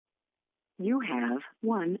You have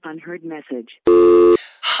one unheard message.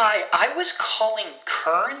 Hi, I was calling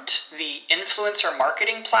Current, the influencer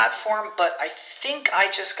marketing platform, but I think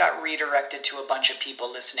I just got redirected to a bunch of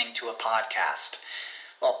people listening to a podcast.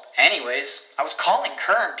 Well, anyways, I was calling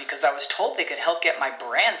Current because I was told they could help get my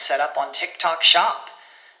brand set up on TikTok Shop,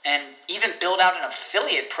 and even build out an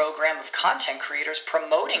affiliate program of content creators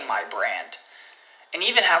promoting my brand, and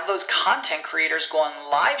even have those content creators go on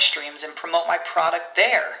live streams and promote my product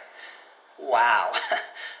there. Wow,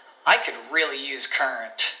 I could really use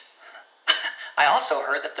Current. I also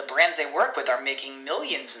heard that the brands they work with are making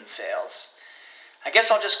millions in sales. I guess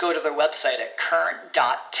I'll just go to their website at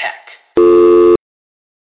current.tech.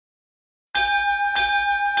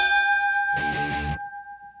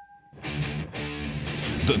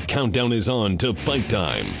 The countdown is on to fight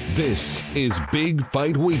time. This is Big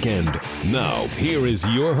Fight Weekend. Now, here is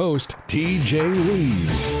your host, TJ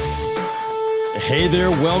Reeves. Hey there,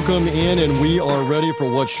 welcome in, and we are ready for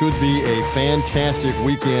what should be a fantastic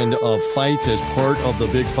weekend of fights as part of the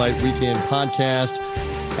Big Fight Weekend podcast.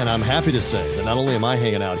 And I'm happy to say that not only am I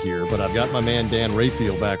hanging out here, but I've got my man Dan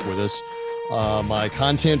Rayfield back with us. My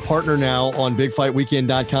content partner now on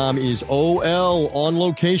BigFightWeekend.com is OL, on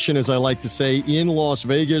location, as I like to say, in Las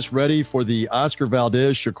Vegas, ready for the Oscar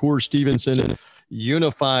Valdez, Shakur Stevenson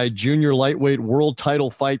Unified Junior Lightweight World Title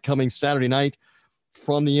fight coming Saturday night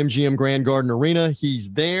from the MGM Grand Garden Arena. He's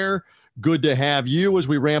there. Good to have you as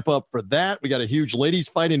we ramp up for that. We got a huge ladies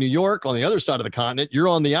fight in New York on the other side of the continent. You're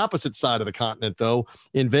on the opposite side of the continent, though,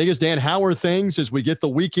 in Vegas. Dan, how are things as we get the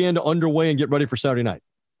weekend underway and get ready for Saturday night?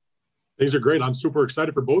 Things are great. I'm super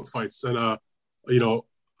excited for both fights. And, I'm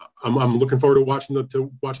looking forward to watching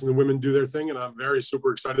the women do their thing. And I'm very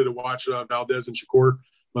super excited to watch Valdez and Shakur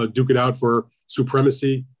duke it out for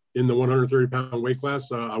supremacy in the 130-pound weight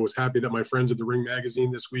class. I was happy that my friends at the Ring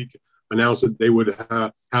Magazine this week announced that they would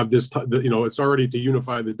have this, it's already to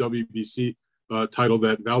unify the WBC title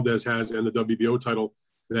that Valdez has and the WBO title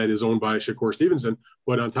that is owned by Shakur Stevenson.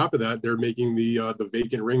 But on top of that, they're making the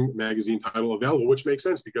vacant Ring Magazine title available, which makes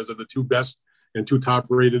sense because of the two best and two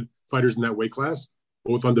top-rated fighters in that weight class,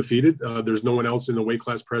 both undefeated. There's no one else in the weight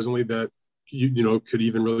class presently that could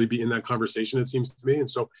even really be in that conversation, it seems to me. And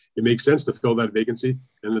so it makes sense to fill that vacancy,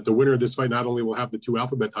 and that the winner of this fight not only will have the two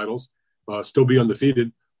alphabet titles, still be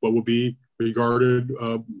undefeated, but will be regarded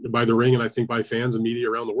by the Ring and I think by fans and media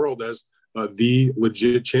around the world as the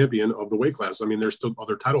legit champion of the weight class. I mean, there's still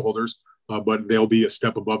other title holders, but they'll be a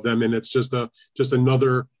step above them. And it's just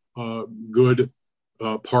another good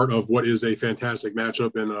part of what is a fantastic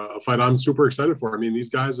matchup and a fight I'm super excited for. I mean, these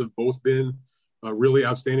guys have both been really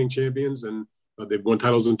outstanding champions, and they've won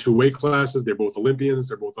titles in two weight classes. I've both Olympians.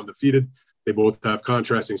 They're both undefeated. They both have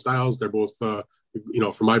contrasting styles. They're both, from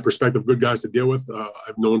my perspective, good guys to deal with.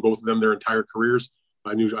 I've known both of them their entire careers.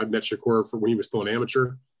 I've met Shakur when he was still an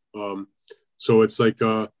amateur. So it's like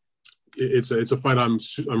it's a fight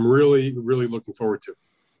I'm really, really looking forward to.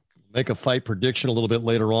 Make a fight prediction a little bit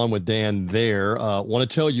later on with Dan there. Want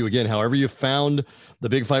to tell you again, however you found the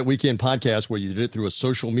Big Fight Weekend podcast, whether you did it through a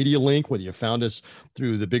social media link, whether you found us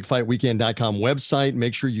through the BigFightWeekend.com website,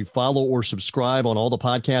 make sure you follow or subscribe on all the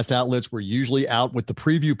podcast outlets. We're usually out with the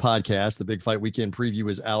preview podcast. The Big Fight Weekend preview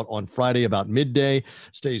is out on Friday about midday.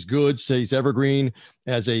 Stays good, stays evergreen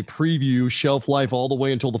as a preview, shelf life all the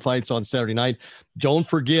way until the fight's on Saturday night. Don't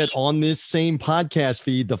forget, on this same podcast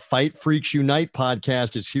feed, the Fight Freaks Unite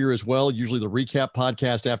podcast is here as well. Usually the recap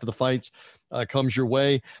podcast after the fights comes your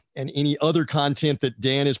way, and any other content that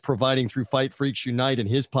Dan is providing through Fight Freaks Unite and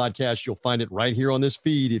his podcast, you'll find it right here on this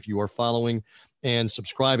feed if you are following and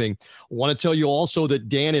subscribing. I want to tell you also that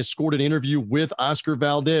Dan has scored an interview with Oscar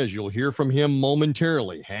Valdez. You'll hear from him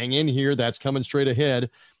momentarily. Hang in here. That's coming straight ahead,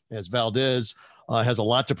 as Valdez has a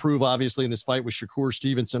lot to prove, obviously, in this fight with Shakur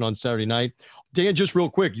Stevenson on Saturday night. Dan, just real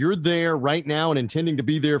quick, you're there right now and intending to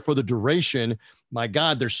be there for the duration. My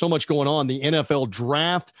God, there's so much going on. The NFL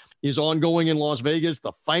draft is ongoing in Las Vegas.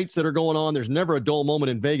 The fights that are going on, there's never a dull moment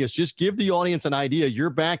in Vegas. Just give the audience an idea. You're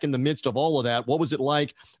back in the midst of all of that. What was it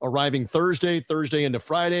like arriving Thursday into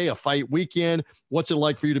Friday, a fight weekend? What's it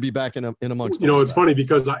like for you to be back in amongst? It's funny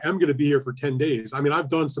because I am going to be here for 10 days. I mean, I've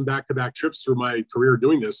done some back-to-back trips through my career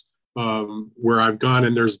doing this. Where I've gone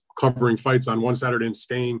and there's covering fights on one Saturday and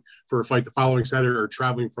staying for a fight the following Saturday, or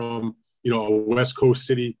traveling from, a West Coast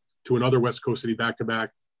city to another West Coast city back to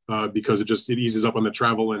back, because it eases up on the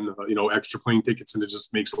travel and, extra plane tickets. And it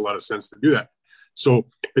just makes a lot of sense to do that. So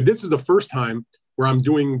this is the first time where I'm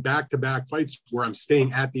doing back-to-back fights where I'm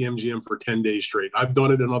staying at the MGM for 10 days straight. I've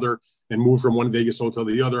done it and moved from one Vegas hotel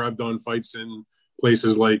to the other. I've done fights in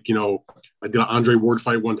places like, I did an Andre Ward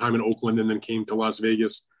fight one time in Oakland and then came to Las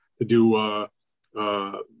Vegas to do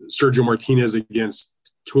Sergio Martinez against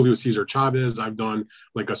Julio Cesar Chavez. I've done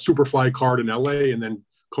like a Superfly card in LA and then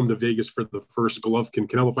come to Vegas for the first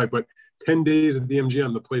Golovkin-Canelo fight. But 10 days at the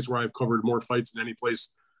MGM, the place where I've covered more fights than any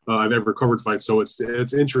place I've ever covered fights. So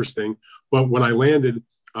it's interesting. But when I landed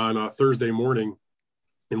on a Thursday morning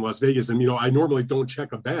in Las Vegas, and, I normally don't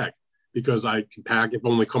check a bag because I can pack if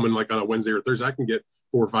only coming like on a Wednesday or Thursday, I can get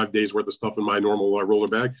 4 or 5 days worth of stuff in my normal roller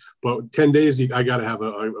bag. But 10 days, I got to have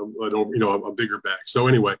a bigger bag. So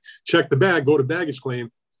anyway, check the bag, go to baggage claim.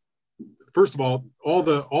 First of all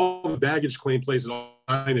the baggage claim places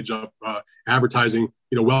signage up advertising,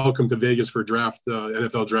 welcome to Vegas for draft,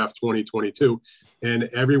 NFL draft 2022. And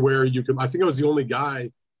everywhere you could, I think I was the only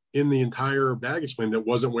guy in the entire baggage claim that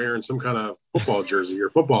wasn't wearing some kind of football jersey or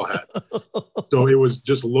football hat. So it was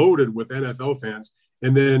just loaded with NFL fans.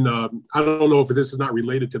 And then I don't know if this is not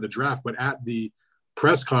related to the draft, but at the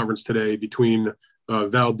press conference today between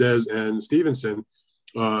Valdez and Stevenson,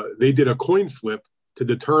 they did a coin flip to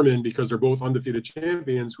determine, because they're both undefeated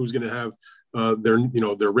champions, who's going to have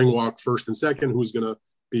their ring walk first and second, who's going to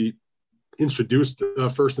be introduced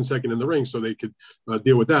first and second in the ring, so they could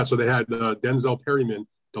deal with that. So they had Denzel Perryman,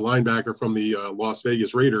 the linebacker from the Las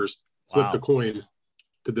Vegas Raiders, flip the coin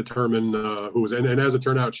to determine who was. And as it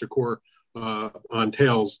turned out, Shakur on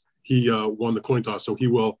tails, he won the coin toss. So he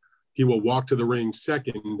will walk to the ring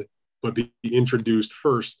second, but be introduced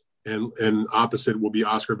first. And opposite will be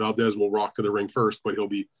Oscar Valdez, will walk to the ring first, but he'll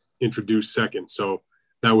be introduced second. So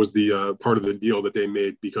that was the part of the deal that they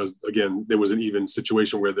made, because again, there was an even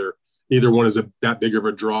situation where neither one is that big of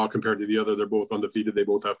a draw compared to the other. They're both undefeated. They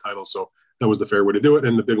both have titles. So that was the fair way to do it.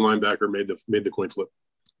 And the big linebacker made the coin flip.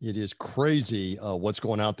 It is crazy what's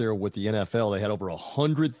going out there with the NFL. They had over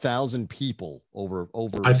 100,000 people over.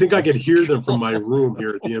 I think I could hear them from my room here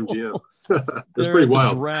at the MGM. It's pretty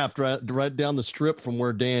wild. Draft right down the strip from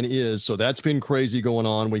where Dan is. So that's been crazy going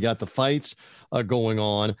on. We got the fights going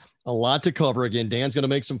on. A lot to cover. Again, Dan's going to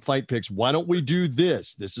make some fight picks. Why don't we do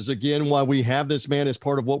this? This is, again, why we have this man as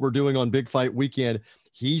part of what we're doing on Big Fight Weekend.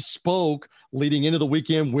 He spoke leading into the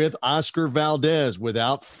weekend with Oscar Valdez.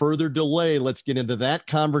 Without further delay, let's get into that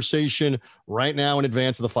conversation right now in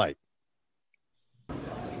advance of the fight.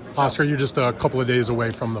 Oscar, you're just a couple of days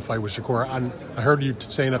away from the fight with Shakur. I heard you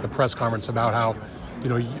saying at the press conference about how,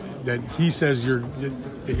 that he says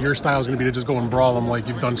that your style is going to be to just go and brawl him like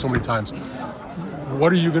you've done so many times. What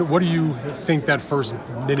do you think that first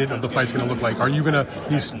minute of the fight's going to look like? Are you going to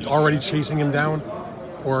be already chasing him down,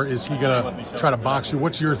 or is he going to try to box you?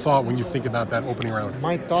 What's your thought when you think about that opening round?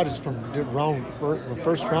 My thought is from the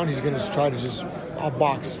first round, he's going to try to just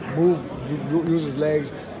box, move, use his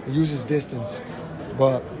legs, use his distance.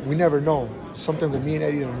 But we never know. Something that me and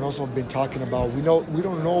Eddie and also have been talking about. We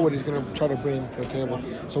don't know what he's going to try to bring to the table.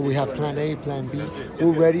 So we have plan A, plan B.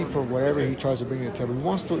 We're ready for whatever he tries to bring to the table.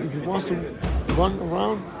 If he wants to run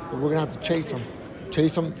around, we're going to have to chase him.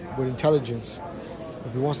 Chase him with intelligence.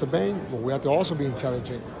 If he wants to bang, well, we have to also be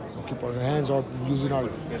intelligent. We'll keep our hands up, using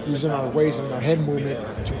our waist and our head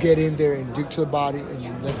movement to get in there and dig to the body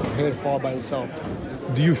and let the head fall by itself.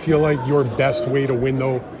 Do you feel like your best way to win,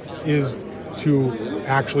 though, is to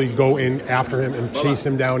actually go in after him and chase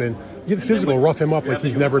him down and get physical, rough him up like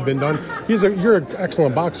he's never been done? You're an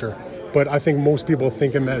excellent boxer, but I think most people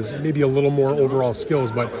think him as maybe a little more overall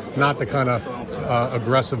skills, but not the kind of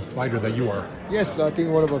aggressive fighter that you are. Yes, I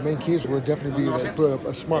think one of our main keys will definitely be to put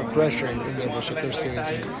a smart pressure in there with Shakur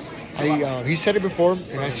Stevenson. He said it before,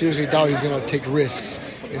 and I seriously doubt he's going to take risks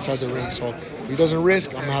inside the ring. So if he doesn't risk,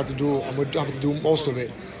 I'm going to have to do most of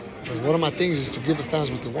it. One of my things is to give the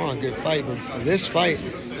fans what they want, a good fight. But for this fight,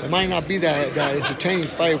 it might not be that entertaining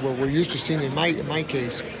fight where we're used to seeing in my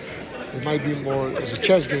case. It might be more as a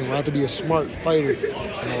chess game where I have to be a smart fighter.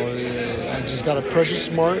 I just got to pressure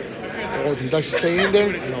smart. Or if you'd like to stay in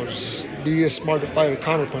there, just be a smarter fighter,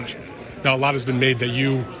 counterpuncher. Now, a lot has been made that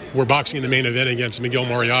you were boxing in the main event against Miguel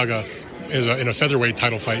Mariaga in a featherweight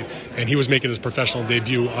title fight, and he was making his professional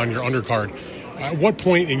debut on your undercard. At what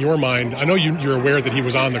point in your mind, I know you're aware that he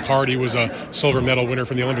was on the card, he was a silver medal winner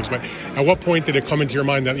from the Olympics, but at what point did it come into your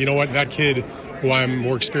mind that, that kid who I'm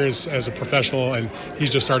more experienced as a professional and he's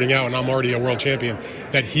just starting out and I'm already a world champion,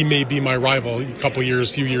 that he may be my rival a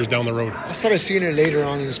few years down the road? I started seeing it later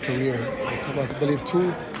on in his career. I believe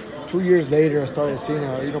two years later I started seeing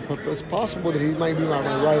it's possible that he might be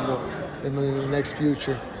my rival in the next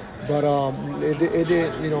future. But it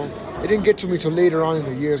didn't get to me till later on in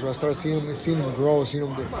the years where I started seeing him grow, seeing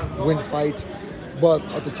him win fights. But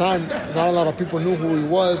at the time, not a lot of people knew who he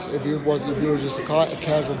was. If you were just a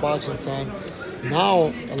casual boxing fan.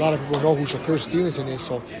 Now a lot of people know who Shakur Stevenson is.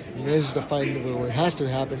 So this is the fight where it has to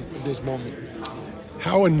happen at this moment.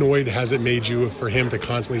 How annoyed has it made you for him to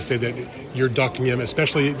constantly say that you're ducking him,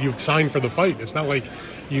 especially you've signed for the fight? It's not like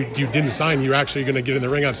you didn't sign. You're actually going to get in the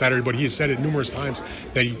ring on Saturday, but he has said it numerous times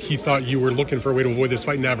that he thought you were looking for a way to avoid this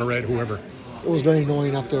fight, Navarrete, whoever. It was very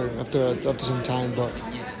annoying after some time, but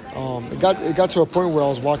it got to a point where I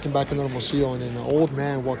was walking back into the Hermosillo, and then an old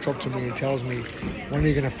man walks up to me and tells me, "When are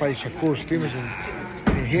you going to fight Shakur Stevenson?"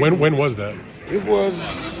 When was that? It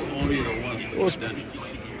was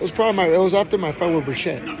probably it was after my fight with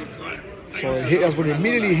Burchett. So that's when it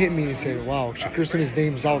immediately hit me and said, "Wow, Shakur Stevenson's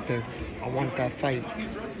name's out there. I want that fight."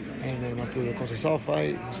 And then after the Conceição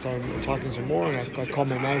fight, we started talking some more, and I called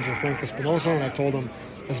my manager Frank Espinosa, and I told him,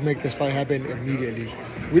 "Let's make this fight happen immediately."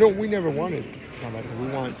 We never wanted Navarrete. We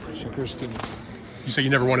want Shakur Stevenson. You say you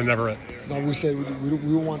never wanted Navarrete? No, we said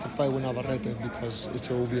we want to fight with Navarrete because it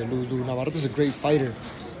will be a lose-lose. Navarrete is a great fighter,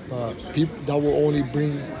 but that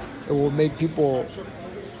will make people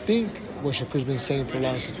think what Shakur's been saying for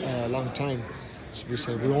a long time. So we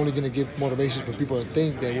said we're only going to give motivation for people to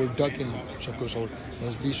think that we're ducking Shakur. So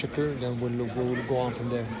let's beat Shakur, then we'll go on from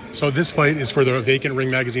there. So this fight is for the vacant Ring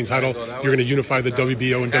Magazine title. You're going to unify the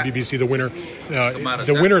WBO and WBC.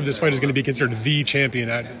 The winner of this fight is going to be considered the champion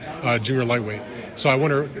at junior lightweight. So I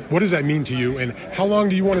wonder, what does that mean to you, and how long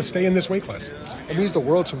do you want to stay in this weight class? It means the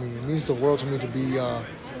world to me. It means the world to me to be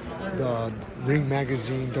the Ring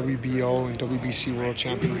Magazine, WBO, and WBC world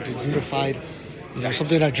champion, to unified.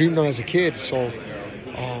 Something I dreamed of as a kid. So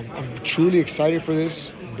I'm truly excited for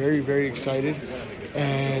this. Very, very excited.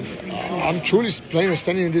 And I'm truly planning on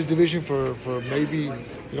standing in this division for maybe,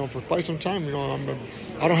 for quite some time.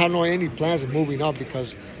 I don't have any plans of moving up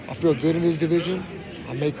because I feel good in this division.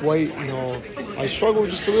 I make weight. I struggle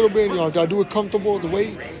just a little bit. I do it comfortable, the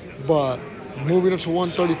weight. But moving up to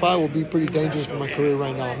 135 will be pretty dangerous for my career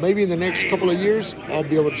right now. Maybe in the next couple of years, I'll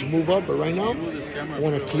be able to move up. But right now, I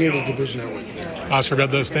want to clear the division. Oscar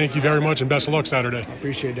Valdez, thank you very much, and best of luck Saturday. I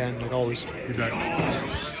appreciate that, like always. You bet.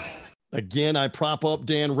 Again, I prop up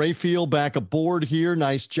Dan Rayfield back aboard here.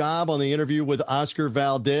 Nice job on the interview with Oscar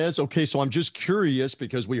Valdez. Okay, so I'm just curious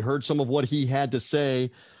because we heard some of what he had to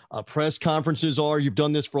say. Press conferences you've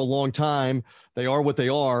done this for a long time. They are what they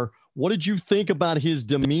are. What did you think about his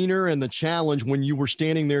demeanor and the challenge when you were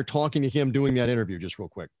standing there talking to him doing that interview, just real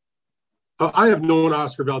quick? I have known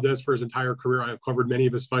Oscar Valdez for his entire career. I have covered many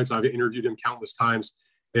of his fights. I've interviewed him countless times.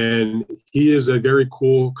 And he is a very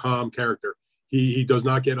cool, calm character. He does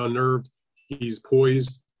not get unnerved. He's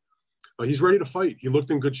poised. He's ready to fight. He looked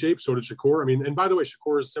in good shape. So did Shakur. And by the way,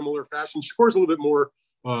 Shakur is similar fashion. Shakur is a little bit more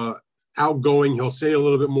outgoing. He'll say a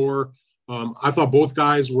little bit more. I thought both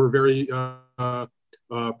guys were very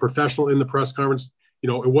professional in the press conference. It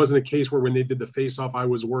wasn't a case where when they did the face-off, I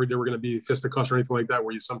was worried they were going to be fisticuffs or anything like that,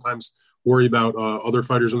 where you sometimes worry about other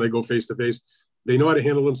fighters when they go face-to-face. They know how to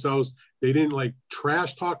handle themselves. They didn't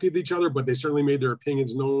trash talk with each other, but they certainly made their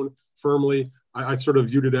opinions known firmly. I sort of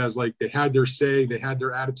viewed it as they had their say, they had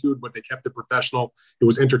their attitude, but they kept it professional. It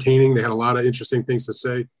was entertaining. They had a lot of interesting things to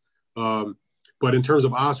say. But in terms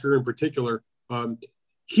of Oscar in particular,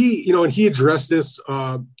 he addressed this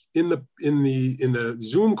in the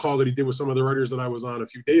Zoom call that he did with some of the writers that I was on a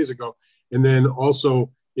few days ago, and then also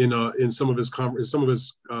in some of his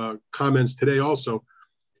comments today. Also,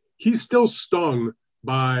 he's still stung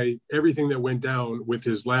by everything that went down with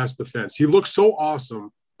his last defense. He looked so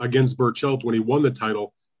awesome against Burchelt when he won the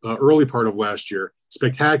title early part of last year.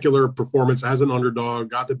 Spectacular performance as an underdog,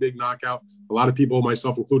 got the big knockout. A lot of people,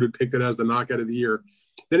 myself included, picked it as the knockout of the year.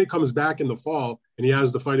 Then he comes back in the fall and he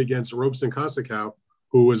has the fight against Robson Consacao,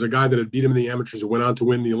 who was a guy that had beat him in the amateurs, who went on to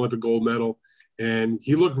win the Olympic gold medal. And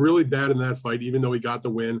he looked really bad in that fight, even though he got the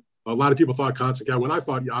win. A lot of people thought Consacao, when I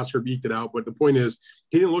thought Oscar beat it out, but the point is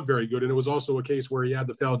he didn't look very good. And it was also a case where he had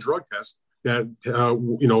the failed drug test that,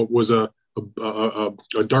 was a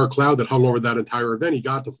dark cloud that hung over that entire event. He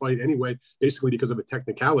got the fight anyway, basically because of a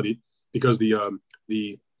technicality, because the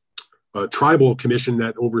tribal commission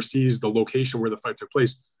that oversees the location where the fight took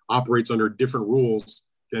place operates under different rules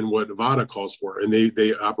than what VADA calls for. And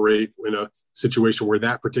they operate in a situation where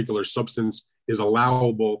that particular substance is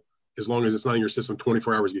allowable as long as it's not in your system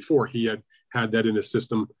 24 hours before. He had that in his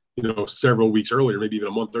system, several weeks earlier, maybe even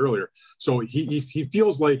a month earlier. So he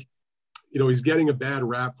feels like, he's getting a bad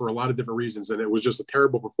rap for a lot of different reasons. And it was just a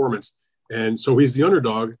terrible performance. And so he's the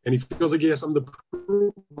underdog and he feels like he has something to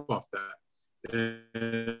prove off that.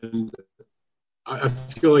 And I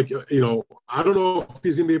feel like, I don't know if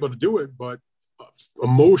he's going to be able to do it, but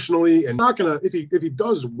emotionally and not going to, if he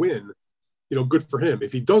does win, good for him.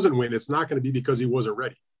 If he doesn't win, it's not going to be because he wasn't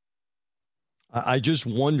ready. I just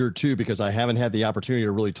wonder too, because I haven't had the opportunity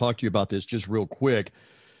to really talk to you about this just real quick.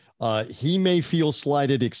 He may feel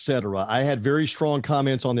slighted, etc. I had very strong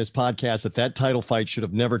comments on this podcast that title fight should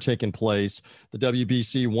have never taken place. The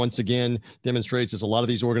WBC once again demonstrates, as a lot of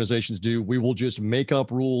these organizations do, we will just make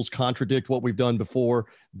up rules, contradict what we've done before.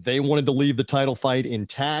 They wanted to leave the title fight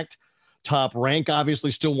intact. Top Rank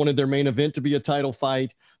obviously still wanted their main event to be a title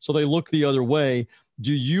fight, so they look the other way.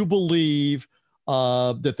 Do you believe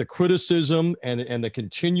that the criticism and the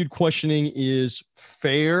continued questioning is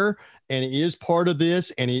fair and is part of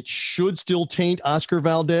this, and it should still taint Oscar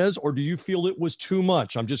Valdez, or do you feel it was too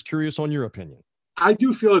much? I'm just curious on your opinion. I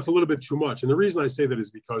do feel it's a little bit too much. And the reason I say that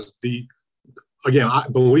is because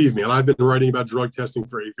believe me, and I've been writing about drug testing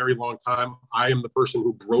for a very long time. I am the person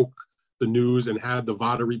who broke the news and had the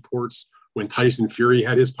VADA reports when Tyson Fury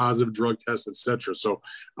had his positive drug test, et cetera. So,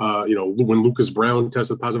 when Lucas Brown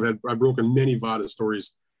tested positive, I've broken many VADA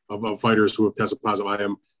stories of fighters who have tested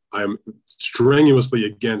positive. I am strenuously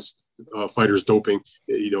against fighters doping.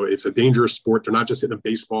 It's a dangerous sport. They're not just hitting a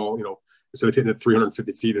baseball, instead of hitting it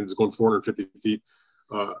 350 feet and it's going 450 feet.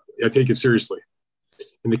 I take it seriously.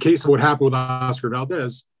 In the case of what happened with Oscar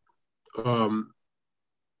Valdez,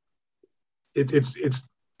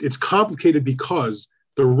 it's complicated because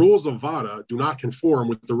the rules of VADA do not conform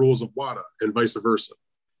with the rules of WADA and vice versa.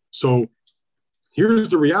 So here's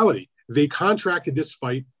the reality. They contracted this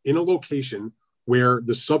fight in a location where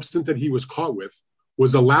the substance that he was caught with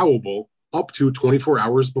was allowable up to 24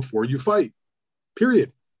 hours before you fight,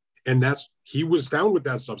 period. And he was found with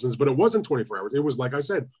that substance, but it wasn't 24 hours. It was, like I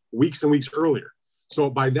said, weeks and weeks earlier. So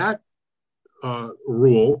by that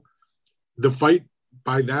rule, the fight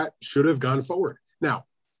by that should have gone forward. Now,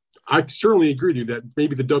 I certainly agree with you that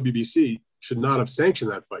maybe the WBC should not have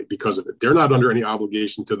sanctioned that fight because of it. They're not under any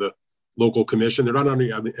obligation to the local commission. They're not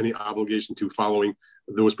under any obligation to following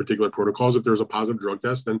those particular protocols. If there's a positive drug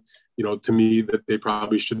test, then, to me, that they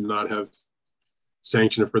probably should not have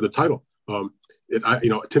sanctioned it for the title.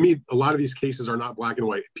 To me, a lot of these cases are not black and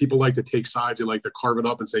white. People like to take sides. They like to carve it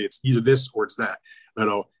up and say it's either this or it's that.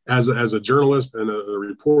 As a journalist and a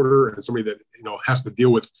reporter and somebody that, has to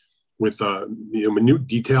deal with minute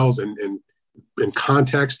details and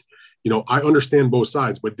context, I understand both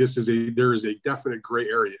sides, but there is a definite gray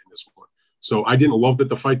area in this one. So I didn't love that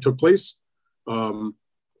the fight took place.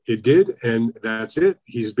 It did, and that's it.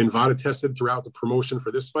 He's been VADA tested throughout the promotion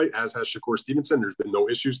for this fight, as has Shakur Stevenson. There's been no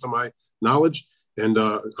issues to my knowledge, and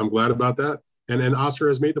I'm glad about that. And Oscar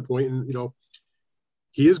has made the point, and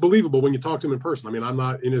he is believable when you talk to him in person. I mean, I'm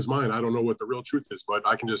not in his mind. I don't know what the real truth is, but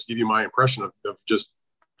I can just give you my impression of just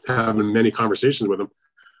having many conversations with him.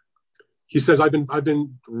 He says, I've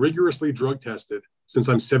been rigorously drug tested since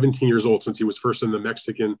I'm 17 years old, since he was first in the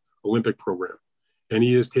Mexican Olympic program. And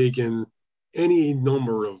he has taken any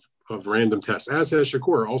number of random tests, as has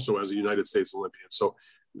Shakur, also as a United States Olympian. So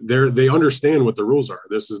they understand what the rules are.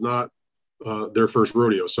 This is not their first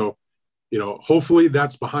rodeo. So, hopefully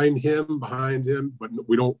that's behind him, but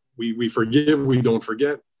we forgive, we don't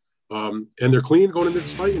forget. And they're clean going into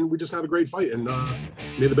this fight, and we just have a great fight, and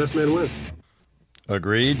may the best man win.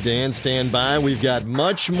 Agreed. Dan, stand by. We've got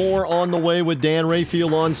much more on the way with Dan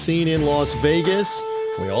Rayfield on scene in Las Vegas.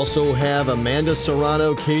 We also have Amanda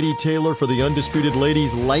Serrano, Katie Taylor for the Undisputed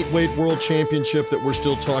Ladies Lightweight World Championship that we're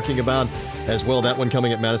still talking about as well. That one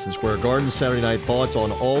coming at Madison Square Garden Saturday night. Thoughts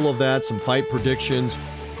on all of that, some fight predictions,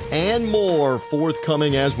 and more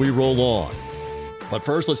forthcoming as we roll on. But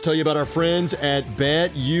first, let's tell you about our friends at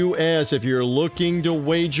BetUS. If you're looking to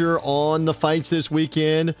wager on the fights this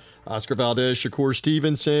weekend, Oscar Valdez, Shakur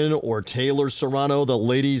Stevenson, or Taylor Serrano, the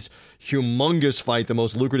ladies' humongous fight, the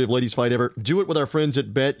most lucrative ladies' fight ever, do it with our friends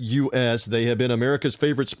at BetUS. They have been America's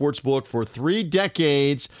favorite sports book for 3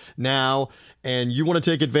 decades now, and you want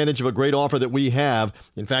to take advantage of a great offer that we have.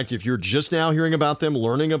 In fact, if you're just now hearing about them,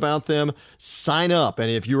 learning about them, sign up.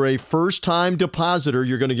 And if you're a first-time depositor,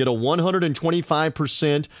 you're going to get a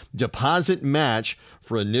 125% deposit match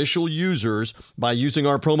for initial users by using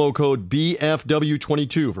our promo code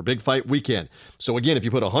BFW22 for Big Fight Weekend. So again, if you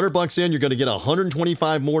put $100 in, you're going to get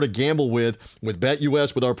 $125 more to gamble with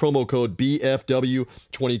BetUS with our promo code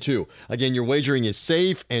BFW22. Again, your wagering is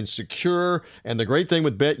safe and secure, and the great thing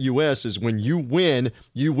with BetUS is when you win,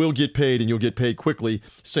 you will get paid, and you'll get paid quickly,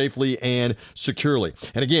 safely, and securely.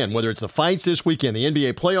 And again, whether it's the fights this weekend, the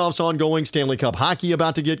NBA playoffs ongoing, Stanley Cup hockey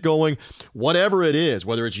about to get going, whatever it is,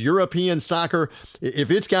 whether it's European soccer, if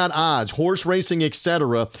it's got odds, horse racing,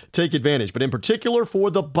 etc., take advantage. But in particular for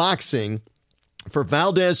the boxing, for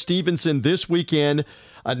Valdez Stevenson this weekend.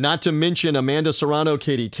 Not to mention Amanda Serrano,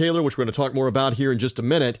 Katie Taylor, which we're going to talk more about here in just a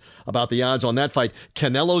minute, about the odds on that fight.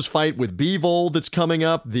 Canelo's fight with Bivol that's coming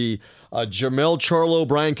up. The Jermell Charlo,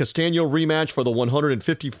 Brian Castano rematch for the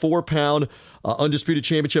 154-pound undisputed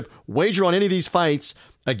championship. Wager on any of these fights.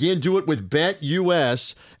 Again, do it with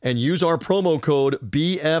BetUS and use our promo code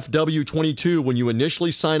BFW22 when you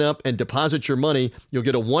initially sign up and deposit your money. You'll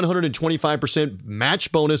get a 125%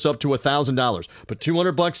 match bonus up to $1,000. Put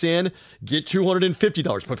 $200 in, get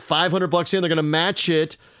 $250. Put $500 in, they're going to match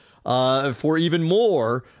it for even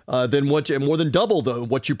more than more than double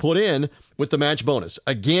what you put in with the match bonus.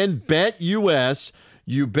 Again, BetUS.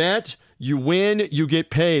 You bet, you win, you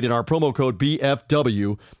get paid in our promo code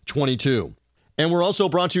BFW22. And we're also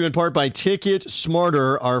brought to you in part by Ticket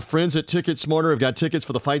Smarter. Our friends at Ticket Smarter have got tickets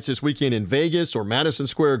for the fights this weekend in Vegas or Madison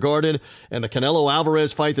Square Garden, and the Canelo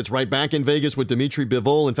Alvarez fight that's right back in Vegas with Dimitri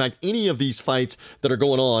Bivol. In fact, any of these fights that are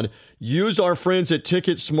going on, use our friends at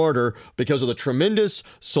Ticket Smarter because of the tremendous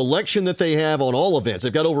selection that they have on all events.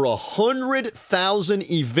 They've got over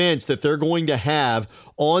 100,000 events that they're going to have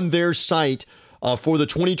on their site for the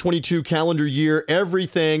 2022 calendar year.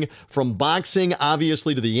 Everything from boxing,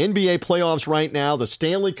 obviously, to the NBA playoffs right now, the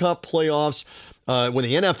Stanley Cup playoffs, when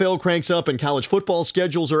the NFL cranks up and college football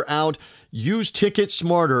schedules are out. Use Ticket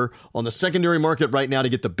Smarter on the secondary market right now to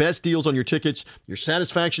get the best deals on your tickets. Your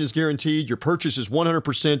satisfaction is guaranteed. Your purchase is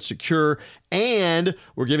 100% secure. And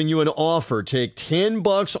we're giving you an offer. Take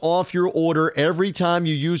 $10 off your order every time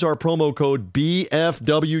you use our promo code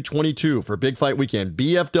BFW22 for Big Fight Weekend.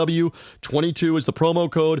 BFW22 is the promo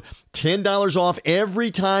code. $10 off every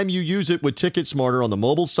time you use it with Ticket Smarter on the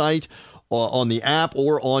mobile site, on the app,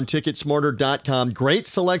 or on ticketsmarter.com. Great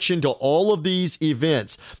selection to all of these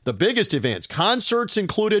events. The biggest events, concerts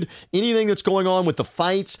included, anything that's going on with the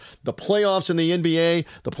fights, the playoffs in the NBA,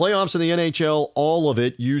 the playoffs in the NHL, all of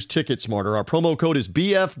it, use TicketSmarter. Our promo code is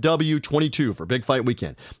BFW22 for Big Fight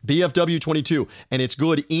Weekend. BFW22. And it's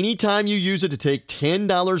good anytime you use it to take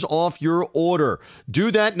 $10 off your order.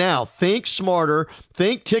 Do that now. Think smarter.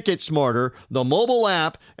 Think TicketSmarter, the mobile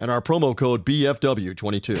app, and our promo code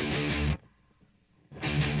BFW22.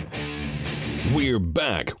 We're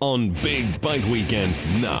back on Big Fight Weekend.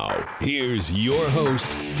 Now, here's your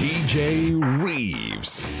host, TJ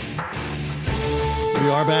Reeves. We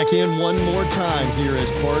are back in one more time here as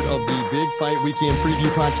part of the Big Fight Weekend Preview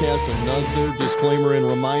Podcast. Another disclaimer and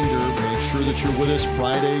reminder, make sure that you're with us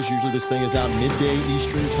Fridays. Usually this thing is out midday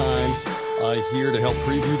Eastern time. Here to help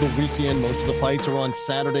preview the weekend. Most of the fights are on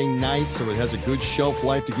Saturday night, so it has a good shelf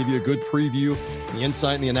life to give you a good preview. The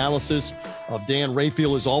insight and the analysis of Dan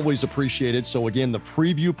Rayfield is always appreciated. So again, the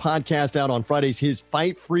preview podcast out on Fridays. His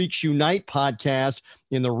Fight Freaks Unite podcast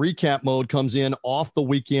in the recap mode comes in off the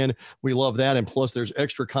weekend. We love that. And plus there's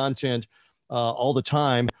extra content all the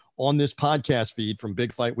time on this podcast feed from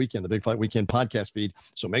Big Fight Weekend, the Big Fight Weekend podcast feed.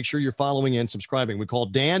 So make sure you're following and subscribing. We call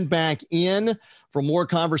Dan back in for more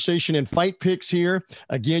conversation and fight picks here.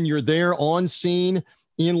 Again, you're there on scene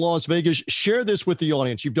in Las Vegas. Share this with the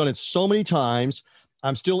audience. You've done it so many times.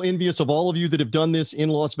 I'm still envious of all of you that have done this in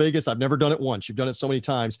Las Vegas. I've never done it once. You've done it so many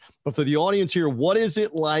times. But for the audience here, what is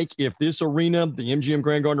it like if this arena, the MGM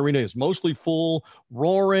Grand Garden Arena, is mostly full,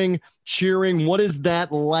 roaring, cheering? What is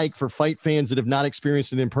that like for fight fans that have not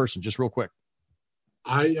experienced it in person? Just real quick.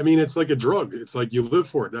 I mean, it's like a drug. It's like you live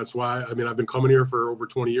for it. That's why, I mean, I've been coming here for over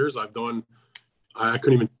 20 years. I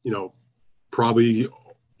couldn't even, probably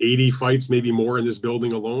 80 fights, maybe more in this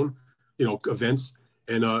building alone, events.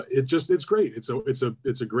 And it's great.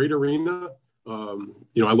 It's a great arena. I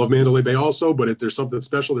love Mandalay Bay also, but there's something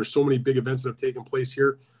special. There's so many big events that have taken place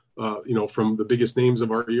here, from the biggest names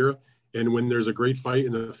of our era. And when there's a great fight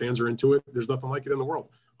and the fans are into it, there's nothing like it in the world.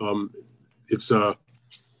 It's a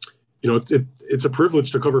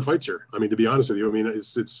privilege to cover fights here. I mean, to be honest with you, I mean,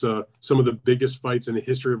 it's some of the biggest fights in the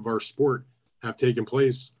history of our sport have taken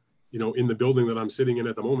place, in the building that I'm sitting in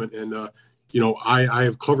at the moment. And, I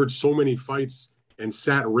have covered so many fights and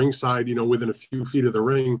sat ringside, within a few feet of the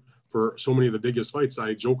ring for so many of the biggest fights.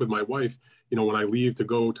 I joke with my wife, when I leave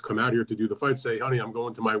to come out here to do the fight, say, honey, I'm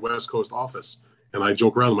going to my West Coast office. And I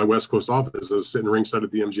joke around, my West Coast office is sitting ringside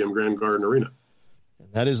at the MGM Grand Garden Arena.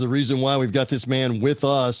 That is the reason why we've got this man with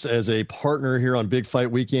us as a partner here on Big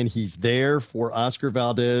Fight Weekend. He's there for Oscar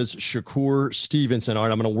Valdez, Shakur Stevenson. All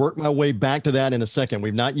right, I'm going to work my way back to that in a second.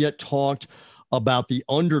 We've not yet talked about the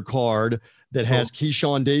undercard that has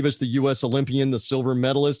Keyshawn Davis, the U.S. Olympian, the silver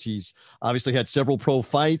medalist. He's obviously had several pro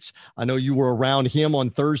fights. I know you were around him on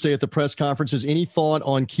Thursday at the press conferences. Any thought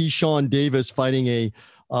on Keyshawn Davis fighting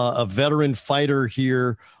a veteran fighter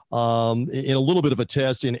here in a little bit of a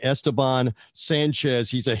test in Esteban Sanchez.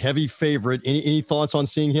 He's a heavy favorite. Any thoughts on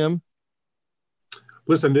seeing him?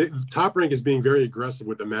 Listen, Top Rank is being very aggressive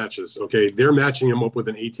with the matches. Okay, they're matching him up with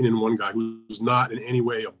an 18-1 guy who's not in any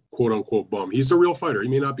way a quote unquote bum. He's a real fighter. He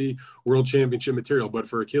may not be world championship material, but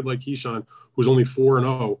for a kid like Keyshawn, who's only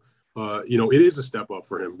 4-0, it is a step up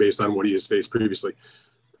for him based on what he has faced previously.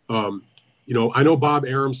 I know Bob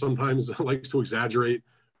Arum sometimes likes to exaggerate.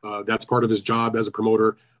 That's part of his job as a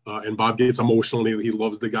promoter. And Bob gets emotional. And he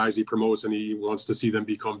loves the guys he promotes, and he wants to see them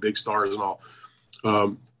become big stars and all.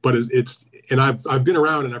 But I've been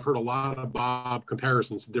around and I've heard a lot of Bob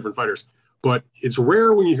comparisons to different fighters, but it's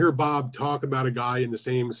rare when you hear Bob talk about a guy in the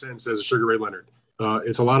same sense as Sugar Ray Leonard.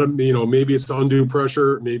 It's a lot of, maybe it's undue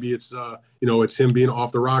pressure. Maybe it's, it's him being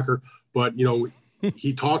off the rocker, but,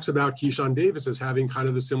 he talks about Keyshawn Davis as having kind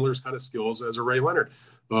of the similar kind of skills as a Ray Leonard.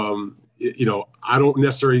 I don't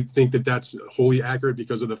necessarily think that that's wholly accurate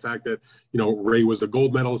because of the fact that, Ray was the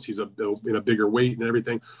gold medalist. He's in a bigger weight and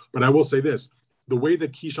everything. But I will say this. The way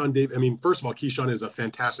that Keyshawn Davis, first of all, Keyshawn is a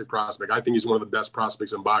fantastic prospect. I think he's one of the best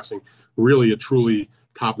prospects in boxing, really a truly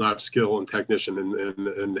top-notch skill and technician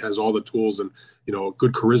and has all the tools and,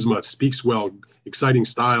 good charisma, speaks well, exciting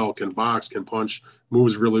style, can box, can punch,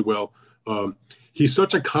 moves really well. He's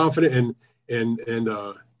such a confident and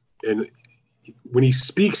when he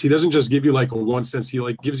speaks, he doesn't just give you like a one sense, he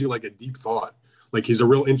like gives you like a deep thought. Like he's a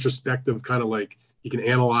real introspective kind of like he can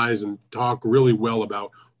analyze and talk really well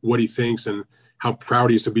about what he thinks and how proud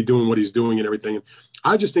he is to be doing what he's doing and everything. And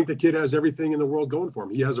I just think the kid has everything in the world going for him.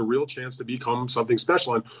 He has a real chance to become something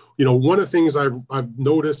special. And, one of the things I've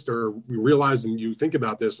noticed or realized, and you think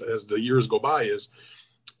about this as the years go by is,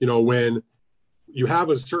 when you have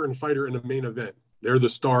a certain fighter in the main event, they're the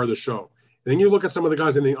star of the show. Then you look at some of the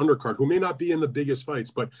guys in the undercard who may not be in the biggest fights,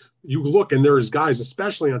 but you look and there's guys,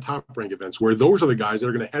 especially on Top Rank events, where those are the guys that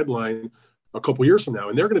are going to headline a couple years from now,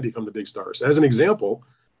 and they're going to become the big stars. As an example,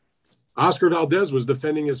 Oscar Valdez was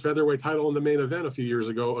defending his featherweight title in the main event a few years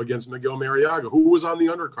ago against Miguel Mariaga, who was on the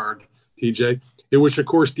undercard, TJ. It was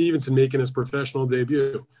Shakur Stevenson making his professional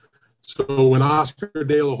debut. So when Oscar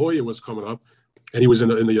De La Hoya was coming up, and he was in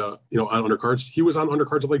the on undercards, he was on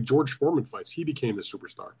undercards of like George Foreman fights. He became the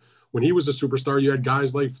superstar. When he was a superstar, you had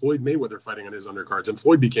guys like Floyd Mayweather fighting on his undercards, and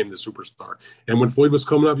Floyd became the superstar. And when Floyd was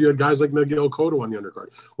coming up, you had guys like Miguel Cotto on the undercard.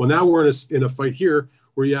 Well, now we're in a fight here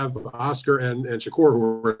where you have Oscar and Shakur,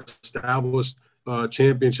 who are established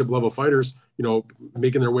championship level fighters,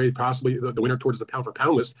 making their way possibly the winner towards the pound for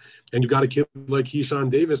pound list. And you got a kid like Keyshawn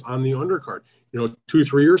Davis on the undercard.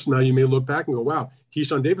 2-3 years from now, you may look back and go, wow,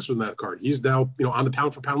 Keyshawn Davis was on that card. He's now, on the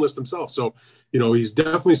pound for pound list himself. So, he's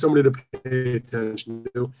definitely somebody to pay attention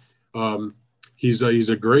to. He's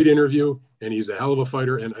a great interview and he's a hell of a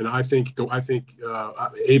fighter. And I think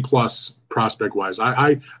A+ prospect wise,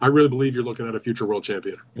 I really believe you're looking at a future world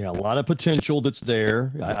champion. Yeah. A lot of potential that's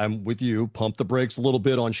there. I'm with you. Pump the brakes a little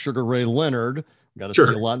bit on Sugar Ray Leonard. Got to see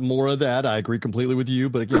a lot more of that. I agree completely with you.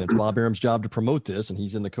 But again, it's Bob Arum's job to promote this, and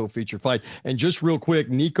he's in the co-feature fight. And just real quick,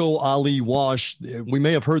 Nico Ali Walsh, we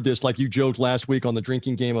may have heard this, like you joked last week on the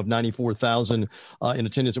drinking game of 94,000 in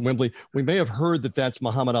attendance at Wembley. We may have heard that that's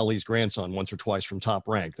Muhammad Ali's grandson once or twice from Top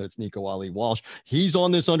Rank. That's Nico Ali Walsh. He's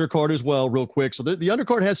on this undercard as well, real quick. So the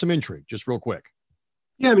undercard has some intrigue, just real quick.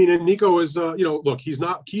 Yeah, and Nico is, look,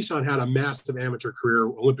 Keyshawn had a massive amateur career,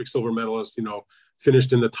 Olympic silver medalist,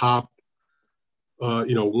 finished in the top,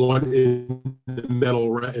 won in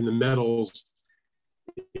the medals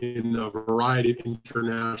in a variety of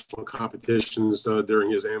international competitions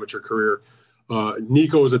during his amateur career.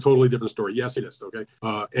 Nico is a totally different story. Yes, it is. Okay.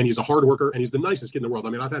 And he's a hard worker and he's the nicest kid in the world.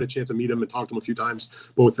 I've had a chance to meet him and talk to him a few times,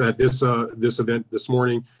 both at this event this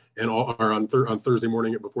morning and on Thursday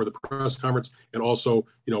morning before the press conference. And also,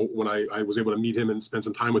 when I was able to meet him and spend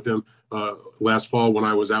some time with him last fall when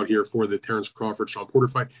I was out here for the Terrence Crawford-Sean Porter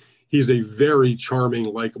fight. He's a very charming,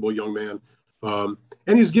 likable young man.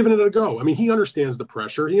 And he's given it a go. He understands the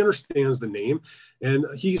pressure. He understands the name. And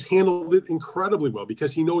he's handled it incredibly well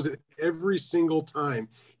because he knows that every single time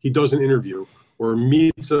he does an interview or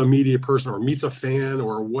meets a media person or meets a fan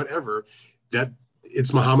or whatever, that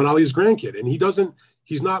it's Muhammad Ali's grandkid. And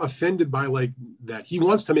he's not offended by like that. He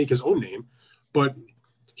wants to make his own name, but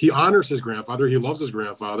he honors his grandfather. He loves his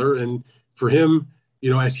grandfather. And for him,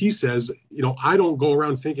 as he says, I don't go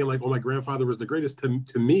around thinking like, oh, my grandfather was the greatest.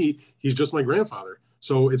 To me, he's just my grandfather.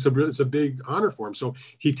 So it's a big honor for him. So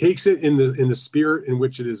he takes it in the spirit in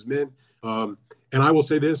which it is meant. And I will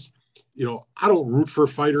say this, I don't root for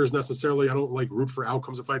fighters necessarily. I don't like root for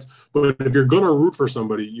outcomes of fights. But if you're going to root for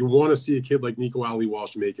somebody, you want to see a kid like Nico Ali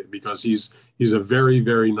Walsh make it because he's a very,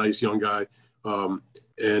 very nice young guy.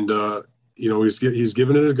 he's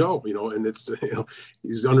giving it a go, and it's,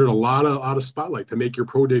 he's under a lot of spotlight to make your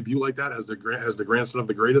pro debut like that as the grandson of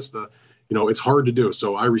the greatest. It's hard to do.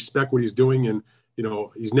 So I respect what he's doing, and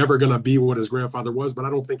he's never going to be what his grandfather was, but I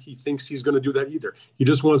don't think he thinks he's going to do that either. He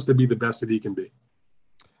just wants to be the best that he can be.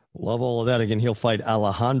 Love all of that. Again, he'll fight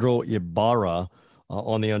Alejandro Ibarra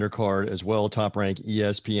on the undercard as well. Top Rank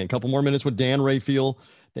ESPN. A couple more minutes with Dan Rafael.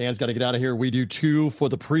 Dan's got to get out of here. We do too for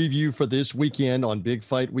the preview for this weekend on Big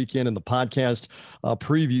Fight Weekend and the podcast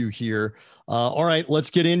preview here. All right, let's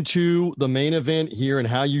get into the main event here and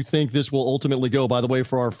how you think this will ultimately go. By the way,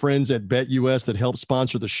 for our friends at BetUS that help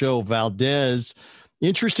sponsor the show, Valdez.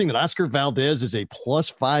 Interesting that Oscar Valdez is a plus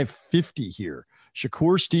 550 here.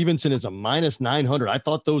 Shakur Stevenson is a minus 900. I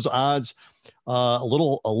thought those odds a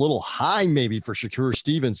little high maybe for Shakur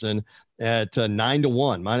Stevenson at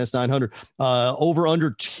 9-1, minus 900. Over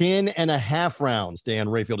under 10.5 rounds, Dan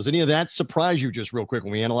Rafael. Does any of that surprise you just real quick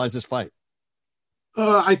when we analyze this fight?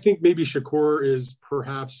 I think maybe Shakur is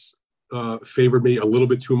perhaps favored me a little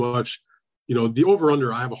bit too much. The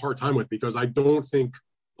over-under I have a hard time with, because I don't think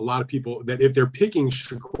a lot of people that if they're picking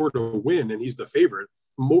Shakur to win and he's the favorite,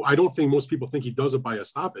 I don't think most people think he does it by a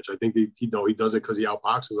stoppage. I think he does it because he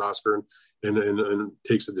outboxes Oscar and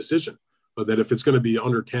takes a decision. But that if it's going to be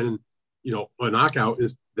under 10, a knockout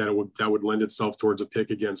is that would lend itself towards a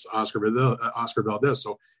pick against Oscar Valdez.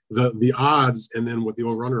 So the odds and then what the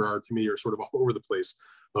over-under are, to me, are sort of all over the place.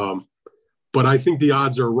 But I think the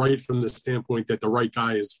odds are right from the standpoint that the right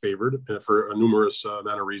guy is favored for a numerous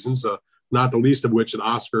amount of reasons, not the least of which that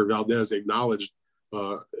Oscar Valdez acknowledged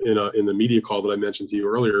in the media call that I mentioned to you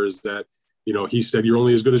earlier, is that, he said, you're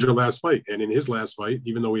only as good as your last fight. And in his last fight,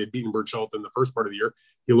 even though he had beaten Berchelt in the first part of the year,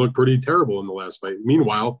 he looked pretty terrible in the last fight.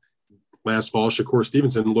 Meanwhile, last fall, Shakur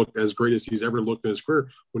Stevenson looked as great as he's ever looked in his career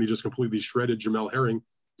when he just completely shredded Jamel Herring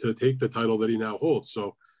to take the title that he now holds.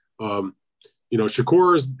 So,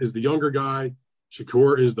 Shakur is the younger guy.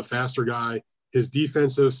 Shakur is the faster guy. His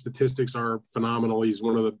defensive statistics are phenomenal. He's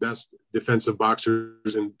one of the best defensive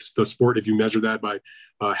boxers in the sport, if you measure that by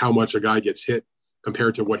how much a guy gets hit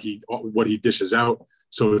compared to what he dishes out.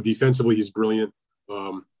 So defensively, he's brilliant.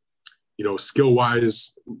 Skill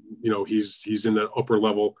wise, he's in the upper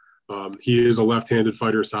level. He is a left-handed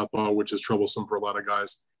fighter, southpaw, which is troublesome for a lot of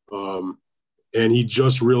guys. And he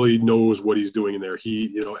just really knows what he's doing in there.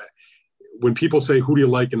 When people say, who do you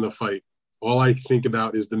like in the fight? All I think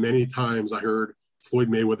about is the many times I heard Floyd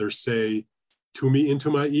Mayweather say to me into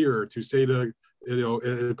my ear, to say to,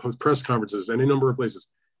 at press conferences, any number of places,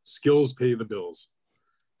 skills pay the bills.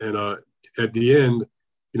 And at the end,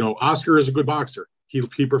 Oscar is a good boxer.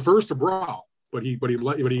 He prefers to brawl, but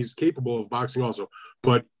he's capable of boxing also.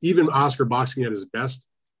 But even Oscar boxing at his best,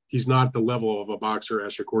 he's not at the level of a boxer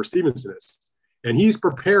as Shakur Stevenson is. And he's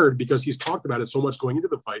prepared because he's talked about it so much going into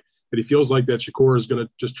the fight that he feels like that Shakur is going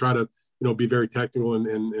to just try to, be very technical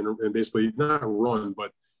and basically not run,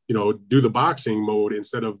 but, do the boxing mode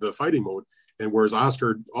instead of the fighting mode. And whereas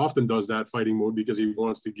Oscar often does that fighting mode because he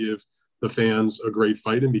wants to give the fans a great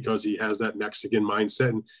fight and because he has that Mexican mindset.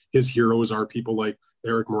 And his heroes are people like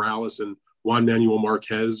Eric Morales and Juan Manuel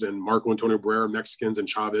Marquez and Marco Antonio Barrera, Mexicans, and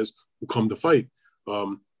Chavez who come to fight.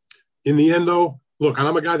 In the end, though, look,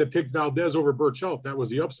 I'm a guy that picked Valdez over Berchelt. That was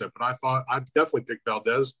the upset, but I thought I'd definitely pick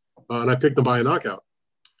Valdez, and I picked him by a knockout.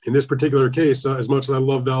 In this particular case, as much as I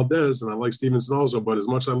love Valdez, and I like Stevenson also, but as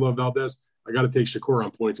much as I love Valdez, I got to take Shakur on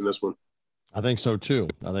points in this one. I think so, too.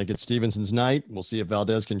 I think it's Stevenson's night. We'll see if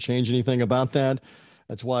Valdez can change anything about that.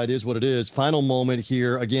 That's why it is what it is. Final moment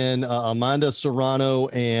here. Again, Amanda Serrano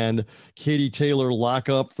and Katie Taylor lock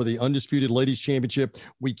up for the Undisputed Ladies Championship.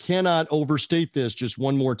 We cannot overstate this just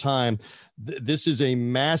one more time. This is a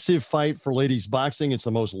massive fight for ladies boxing. It's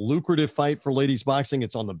the most lucrative fight for ladies boxing.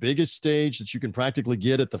 It's on the biggest stage that you can practically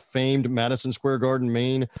get at the famed Madison Square Garden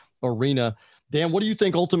main arena. Dan, what do you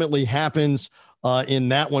think ultimately happens in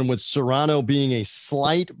that one, with Serrano being a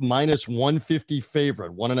slight minus 150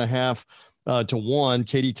 favorite, 1.5 to 1,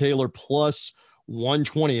 Katie Taylor plus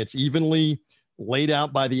 120. It's evenly laid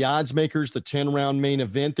out by the odds makers, the 10-round main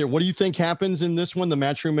event there. What do you think happens in this one, the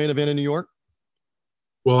Matchroom main event in New York?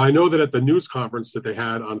 Well, I know that at the news conference that they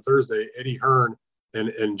had on Thursday, Eddie Hearn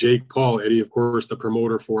and Jake Paul, Eddie, of course, the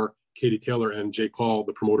promoter for Katie Taylor, and Jake Paul,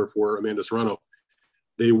 the promoter for Amanda Serrano,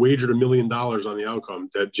 they wagered $1 million on the outcome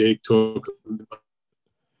that Jake took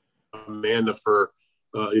Amanda for,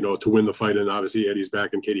 to win the fight. And obviously Eddie's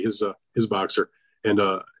back and Katie, his boxer. And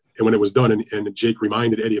when it was done, and Jake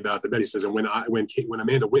reminded Eddie about the bet, he says, and when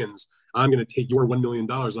Amanda wins, I'm going to take your $1 million.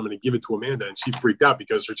 I'm going to give it to Amanda. And she freaked out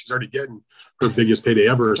because she's already getting her biggest payday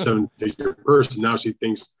ever, a 7-figure purse. And now she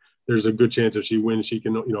thinks there's a good chance if she wins, she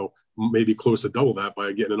can, maybe close to double that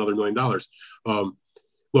by getting another $1 million.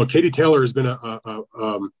 Look, Katie Taylor has been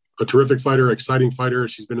a terrific fighter, exciting fighter.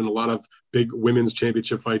 She's been in a lot of big women's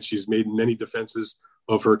championship fights. She's made many defenses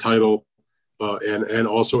of her title, and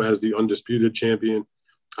also as the undisputed champion.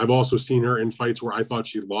 I've also seen her in fights where I thought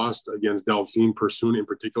she lost, against Delphine Persoon in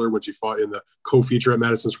particular, when she fought in the co-feature at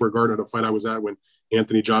Madison Square Garden at a fight I was at when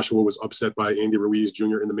Anthony Joshua was upset by Andy Ruiz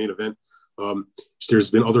Jr. in the main event.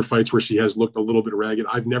 There's been other fights where she has looked a little bit ragged.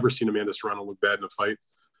 I've never seen Amanda Serrano look bad in a fight.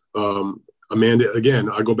 Amanda, again,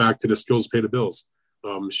 I go back to the skills pay the bills.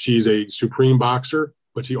 She's a supreme boxer,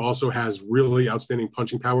 but she also has really outstanding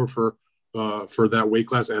punching power for that weight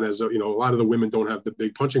class. And as a lot of the women don't have the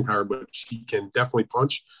big punching power, but she can definitely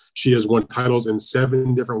punch. She has won titles in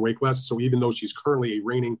 7 different weight classes. So even though she's currently a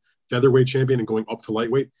reigning featherweight champion and going up to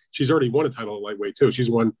lightweight, she's already won a title at lightweight too. She's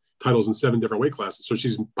won titles in 7 different weight classes. So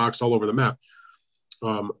she's boxed all over the map.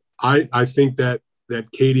 I think that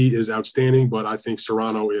Katie is outstanding, but I think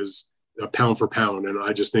Serrano is a pound for pound. And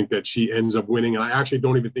I just think that she ends up winning. And I actually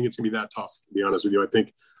don't even think it's gonna be that tough, to be honest with you. I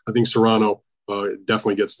think Serrano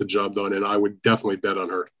definitely gets the job done, and I would definitely bet on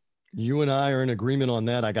her. You and I are in agreement on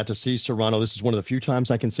that. I got to see Serrano. This is one of the few times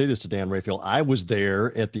I can say this to Dan Raphael. I was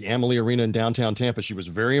there at the Amalie Arena in downtown Tampa. She was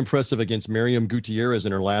very impressive against Miriam Gutierrez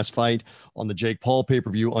in her last fight on the Jake Paul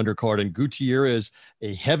pay-per-view undercard. And Gutierrez,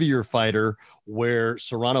 a heavier fighter, where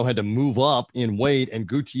Serrano had to move up in weight, and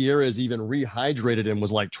Gutierrez even rehydrated and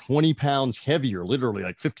was like 20 pounds heavier, literally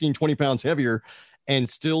like 15, 20 pounds heavier. And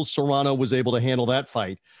still Serrano was able to handle that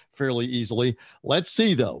fight fairly easily. Let's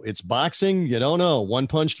see, though. It's boxing. You don't know. One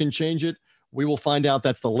punch can change it. We will find out.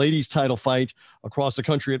 That's the ladies' title fight across the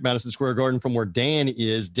country at Madison Square Garden from where Dan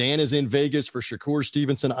is. Dan is in Vegas for Shakur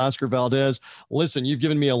Stevenson, Oscar Valdez. Listen, you've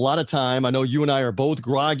given me a lot of time. I know you and I are both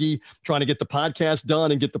groggy trying to get the podcast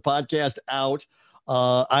done and get the podcast out.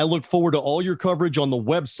 I look forward to all your coverage on the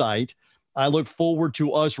website. I look forward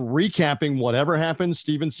to us recapping whatever happens,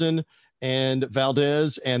 Stevenson and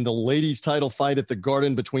Valdez, and the ladies' title fight at the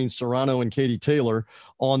Garden between Serrano and Katie Taylor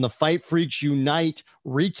on the Fight Freaks Unite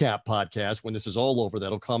recap podcast when this is all over.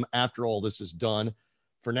 That'll come after all this is done.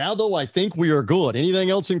 For now, though, I think we are good.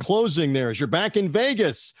 Anything else in closing there as you're back in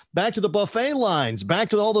Vegas, back to the buffet lines,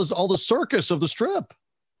 back to all the circus of the Strip?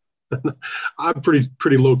 I'm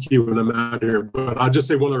pretty low key when I'm out here, but I'll just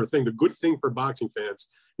say one other thing. The good thing for boxing fans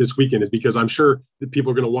this weekend is, because I'm sure that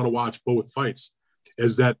people are going to want to watch both fights,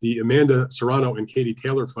 is that the Amanda Serrano and Katie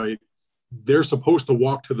Taylor fight, they're supposed to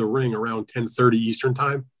walk to the ring around 10:30 Eastern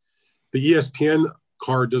time. The ESPN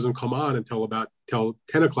card doesn't come on until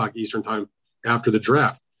 10 o'clock Eastern time after the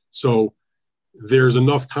draft. So there's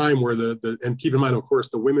enough time where and keep in mind, of course,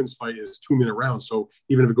 the women's fight is 2-minute rounds. So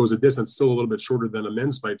even if it goes a distance, still a little bit shorter than a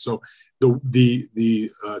men's fight. So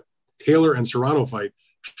the Taylor and Serrano fight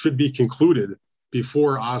should be concluded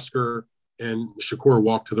before Oscar and Shakur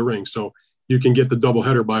walk to the ring. So you can get the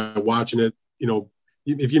doubleheader by watching it.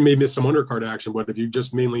 If you may miss some undercard action, but if you're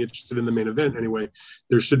just mainly interested in the main event anyway,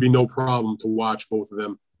 there should be no problem to watch both of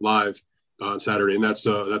them live on Saturday. And that's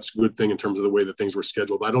a good thing in terms of the way that things were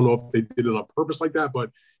scheduled. I don't know if they did it on purpose like that, but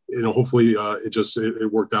hopefully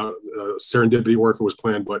it worked out serendipity, or if it was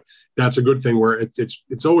planned. But that's a good thing where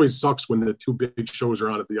it's always sucks when the 2 big shows are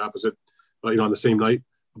on at the opposite, on the same night.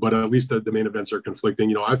 But at least the main events are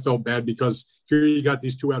conflicting. I felt bad because here you got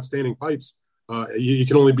these 2 outstanding fights. You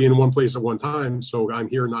can only be in one place at one time, so I'm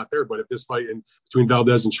here, not there. But if this fight between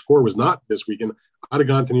Valdez and Shakur was not this weekend, I'd have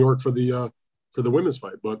gone to New York for the women's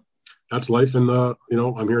fight. But that's life, and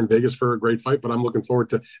I'm here in Vegas for a great fight. But I'm looking forward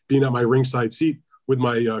to being at my ringside seat with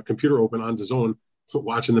my computer open on DAZN,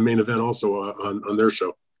 watching the main event also on their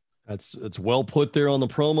show. It's well put there on the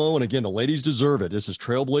promo. And again, the ladies deserve it. This is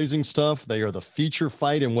trailblazing stuff. They are the feature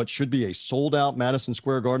fight in what should be a sold out Madison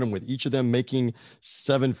Square Garden, with each of them making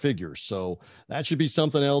 7 figures. So that should be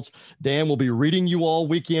something else. Dan will be reading you all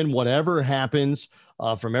weekend, whatever happens,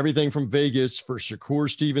 from everything from Vegas for Shakur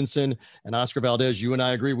Stevenson and Oscar Valdez. You and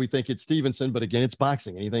I agree. We think it's Stevenson, but again, it's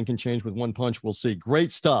boxing. Anything can change with one punch. We'll see.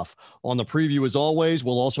 Great stuff on the preview as always.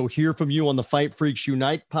 We'll also hear from you on the Fight Freaks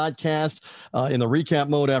Unite podcast in the recap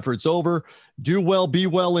mode after it's over. Do well, be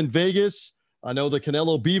well in Vegas. I know the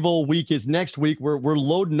Canelo Bivol week is next week. We're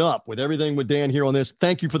loading up with everything with Dan here on this.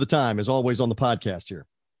 Thank you for the time, as always, on the podcast here.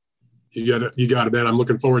 You got it, man. I'm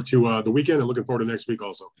looking forward to the weekend and looking forward to next week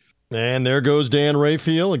also. And there goes Dan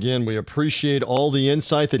Raphael. Again, we appreciate all the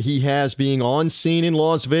insight that he has being on scene in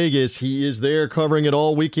Las Vegas. He is there covering it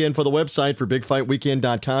all weekend for the website for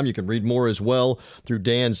BigFightWeekend.com. You can read more as well through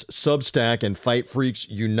Dan's Substack and Fight Freaks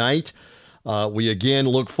Unite. We again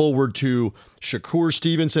look forward to Shakur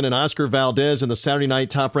Stevenson and Oscar Valdez in the Saturday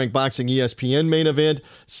night Top Rank Boxing ESPN main event.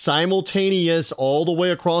 Simultaneous all the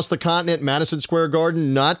way across the continent, Madison Square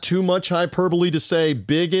Garden. Not too much hyperbole to say.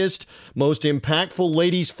 Biggest, most impactful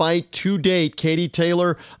ladies fight to date. Katie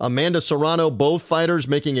Taylor, Amanda Serrano, both fighters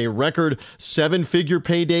making a record 7-figure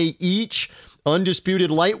payday each.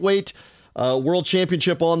 Undisputed lightweight World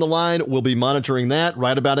Championship on the line. We'll be monitoring that,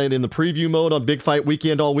 right about it in the preview mode on Big Fight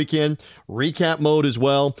Weekend all weekend, recap mode as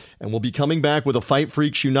well, and we'll be coming back with a Fight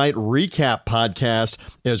Freaks Unite recap podcast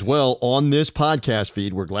as well on this podcast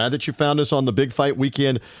feed. We're glad that you found us on the Big Fight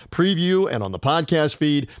Weekend preview and on the podcast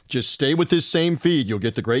feed. Just stay with this same feed. You'll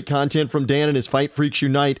get the great content from Dan and his Fight Freaks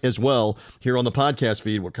Unite as well here on the podcast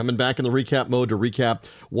feed. We're coming back in the recap mode to recap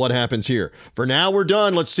what happens here. For now, we're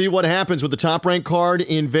done. Let's see what happens with the Top Rank card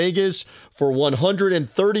in Vegas for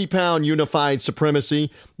 130-pound unified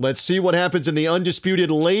supremacy. Let's see what happens in the undisputed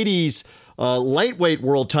ladies lightweight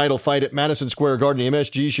world title fight at Madison Square Garden.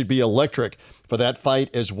 MSG should be electric for that fight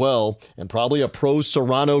as well, and probably a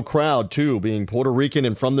pro-Serrano crowd too. Being Puerto Rican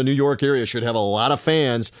and from the New York area, should have a lot of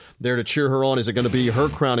fans there to cheer her on. Is it going to be her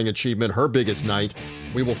crowning achievement, her biggest night?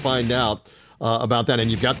 We will find out about that. And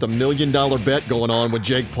you've got the $1 million bet going on with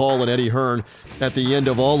Jake Paul and Eddie Hearn at the end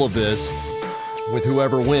of all of this with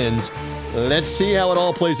whoever wins. Let's see how it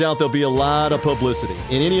all plays out. There'll be a lot of publicity.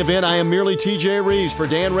 In any event, I am merely TJ Reeves for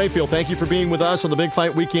Dan Rayfield. Thank you for being with us on the Big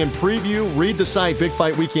Fight Weekend preview. Read the site,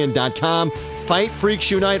 bigfightweekend.com. Fight Freaks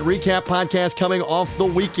Unite recap podcast coming off the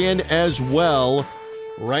weekend as well,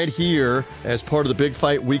 right here as part of the Big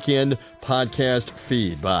Fight Weekend podcast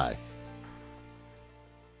feed. Bye.